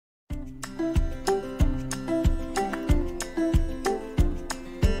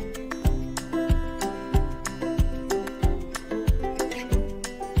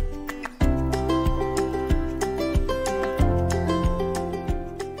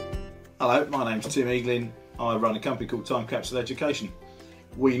Hello, my name's Tim Eaglin. I run a company called Time Capsule Education.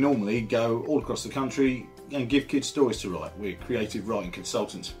 We normally go all across the country and give kids stories to write. We're creative writing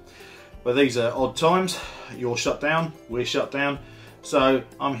consultants. But these are odd times. You're shut down, we're shut down. So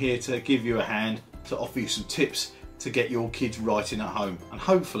I'm here to give you a hand, to offer you some tips to get your kids writing at home and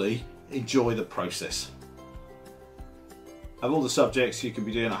hopefully enjoy the process. Of all the subjects you can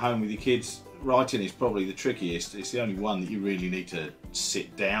be doing at home with your kids, writing is probably the trickiest. It's the only one that you really need to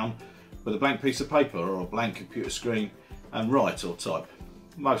sit down with a blank piece of paper or a blank computer screen and write or type.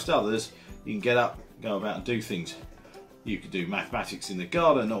 Most others, you can get up, go about and do things. You can do mathematics in the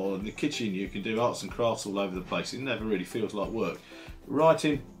garden or in the kitchen, you can do arts and crafts all over the place. It never really feels like work.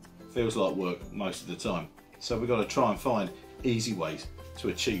 Writing feels like work most of the time. So we've got to try and find easy ways to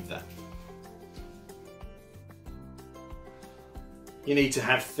achieve that. You need to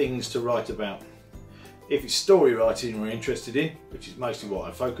have things to write about. If it's story writing we're interested in, which is mostly what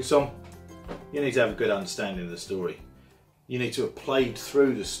I focus on, you need to have a good understanding of the story. You need to have played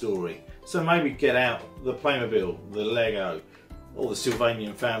through the story. So maybe get out the Playmobil, the Lego, or the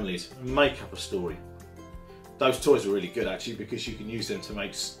Sylvanian families and make up a story. Those toys are really good actually because you can use them to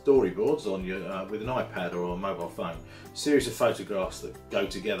make storyboards on your, with an iPad or a mobile phone. A series of photographs that go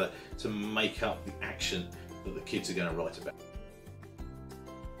together to make up the action that the kids are going to write about.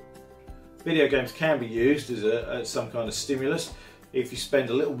 Video games can be used as some kind of stimulus if you spend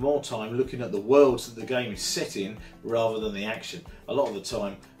a little more time looking at the worlds that the game is set in rather than the action. A lot of the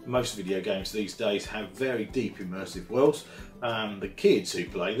time, most video games these days have very deep immersive worlds. The kids who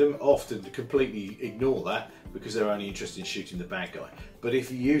play them often completely ignore that because they're only interested in shooting the bad guy. But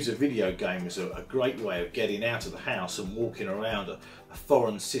if you use a video game as a great way of getting out of the house and walking around a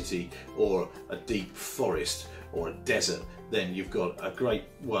foreign city or a deep forest or a desert, then you've got a great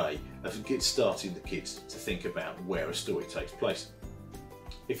way of starting the kids to think about where a story takes place.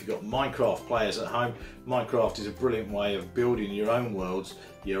 If you've got Minecraft players at home, Minecraft is a brilliant way of building your own worlds,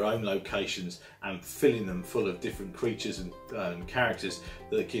 your own locations, and filling them full of different creatures and characters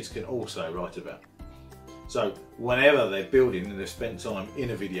that the kids can also write about. So whenever they're building and they've spent time in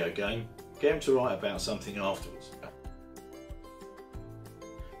a video game, get them to write about something afterwards.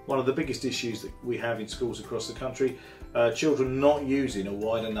 One of the biggest issues that we have in schools across the country, children not using a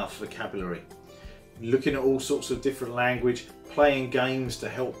wide enough vocabulary. Looking at all sorts of different language, playing games to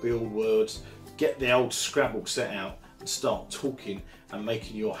help build words, get the old Scrabble set out and start talking and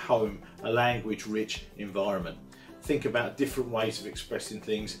making your home a language-rich environment. Think about different ways of expressing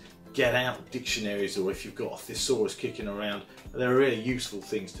things, get out dictionaries, or if you've got a thesaurus kicking around, they're really useful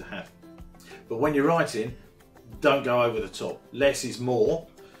things to have. But when you're writing, don't go over the top. Less is more.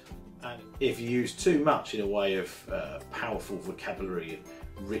 And if you use too much in a way of powerful vocabulary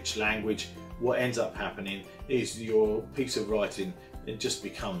and rich language, what ends up happening is your piece of writing, it just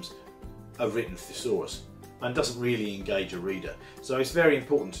becomes a written thesaurus and doesn't really engage a reader. So it's very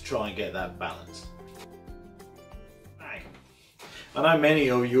important to try and get that balance. I know many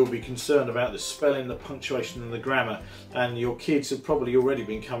of you will be concerned about the spelling, the punctuation and the grammar, and your kids have probably already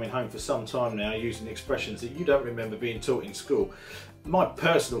been coming home for some time now using expressions that you don't remember being taught in school. My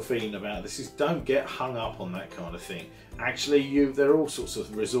personal feeling about this is don't get hung up on that kind of thing. Actually, there are all sorts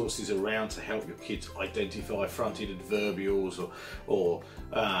of resources around to help your kids identify fronted adverbials or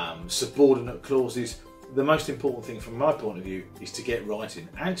subordinate clauses. The most important thing from my point of view is to get writing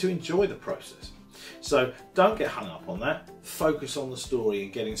and to enjoy the process. So don't get hung up on that, focus on the story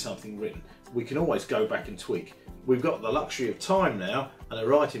and getting something written. We can always go back and tweak. We've got the luxury of time now and the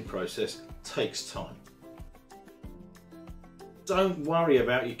writing process takes time. Don't worry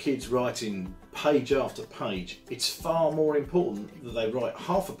about your kids writing page after page. It's far more important that they write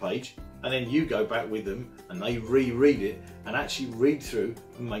half a page and then you go back with them and they reread it and actually read through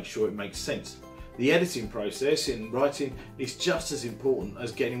and make sure it makes sense. The editing process in writing is just as important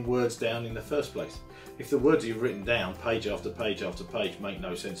as getting words down in the first place. If the words you've written down page after page after page make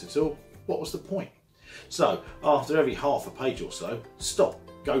no sense at all, what was the point? So after every half a page or so, stop,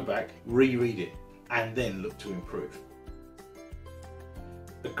 go back, reread it and then look to improve.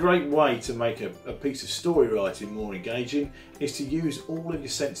 A great way to make a piece of story writing more engaging is to use all of your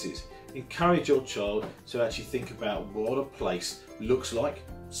senses. Encourage your child to actually think about what a place looks like,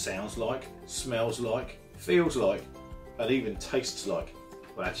 sounds like, smells like, feels like, and even tastes like.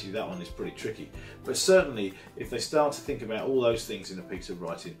 Well, actually that one is pretty tricky. But certainly if they start to think about all those things in a piece of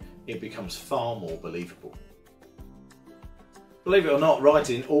writing, it becomes far more believable. Believe it or not,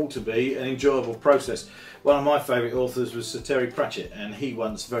 writing ought to be an enjoyable process. One of my favourite authors was Sir Terry Pratchett, and he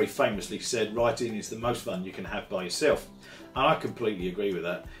once very famously said writing is the most fun you can have by yourself. And I completely agree with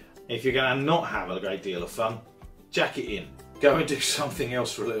that. If you're going to not have a great deal of fun, jack it in. Go and do something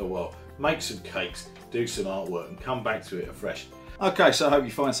else for a little while. make some cakes, do some artwork and come back to it afresh. Okay, so I hope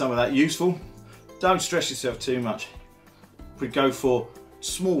you find some of that useful. Don't stress yourself too much. We go for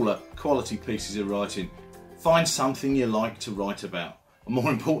smaller quality pieces of writing. Find something you like to write about. And more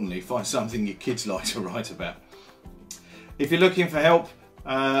importantly, find something your kids like to write about. If you're looking for help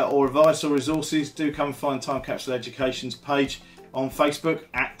or advice or resources, do come and find Time Capsule Education's page on Facebook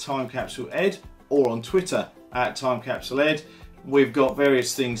at Time Capsule Ed or on Twitter at Time Capsule Ed. We've got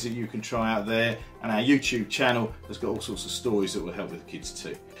various things that you can try out there, and our YouTube channel has got all sorts of stories that will help with the kids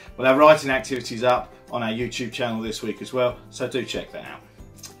too. We'll have writing activities up on our YouTube channel this week as well, so do check that out.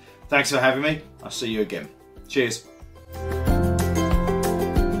 Thanks for having me. I'll see you again. Cheers.